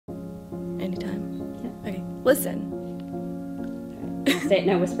anytime. Yeah. Okay. Listen. Say it,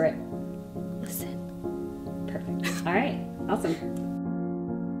 no, whisper it. Listen. Perfect. All right, awesome.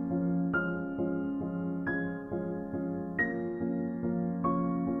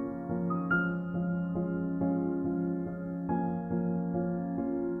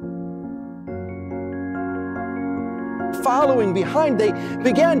 Following behind, they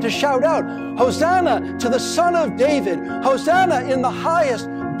began to shout out, "Hosanna to the Son of David! Hosanna in the highest!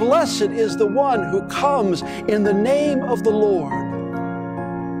 Blessed is the one who comes in the name of the Lord."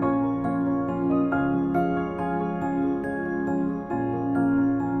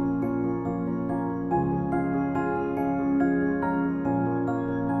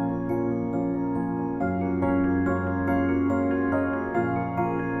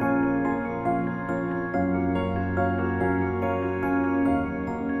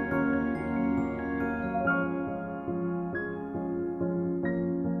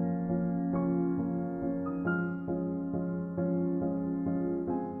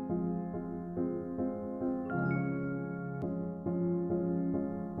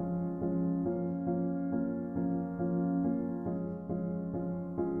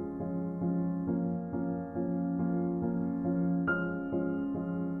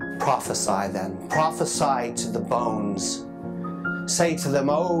 Prophesy then, prophesy to the bones. Say to them,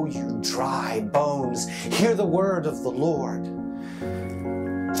 "Oh, you dry bones, hear the word of the Lord.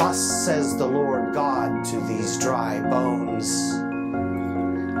 Thus says the Lord God to these dry bones,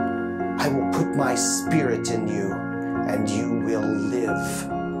 I will put my spirit in you, and you will live."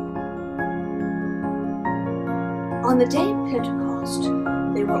 On the day of Pentecost,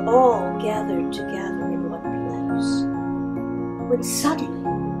 they were all gathered together in one place, when suddenly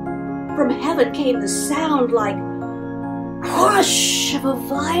from heaven came the sound like rush of a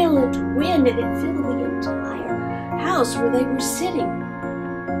violent wind, and it filled the entire house where they were sitting.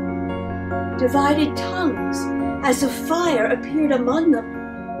 Divided tongues as of fire appeared among them,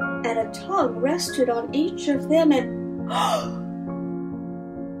 and a tongue rested on each of them, and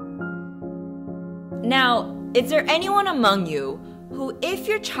Now, is there anyone among you who, if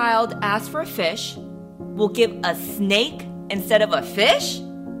your child asks for a fish, will give a snake instead of a fish?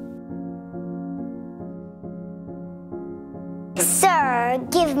 Sir,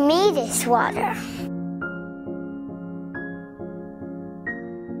 give me this water.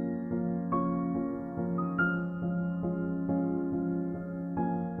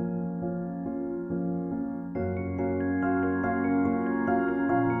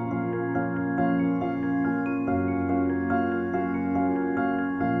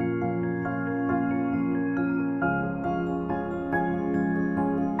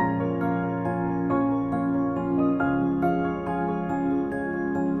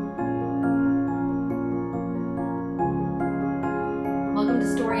 Welcome to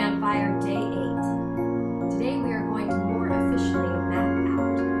Story on Fire, Day 8. Today we are going to more officially map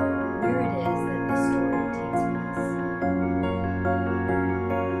out where it is that this story takes place.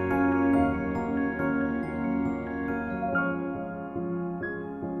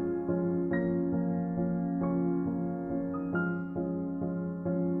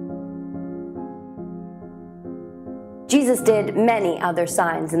 Jesus did many other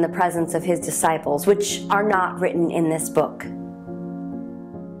signs in the presence of his disciples, which are not written in this book.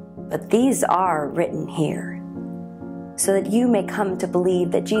 But these are written here, so that you may come to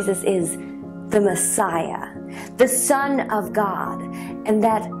believe that Jesus is the Messiah, the Son of God, and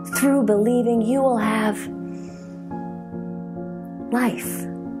that through believing you will have life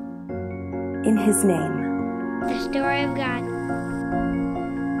in his name. The story of God.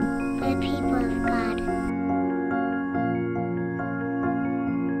 For the people of God.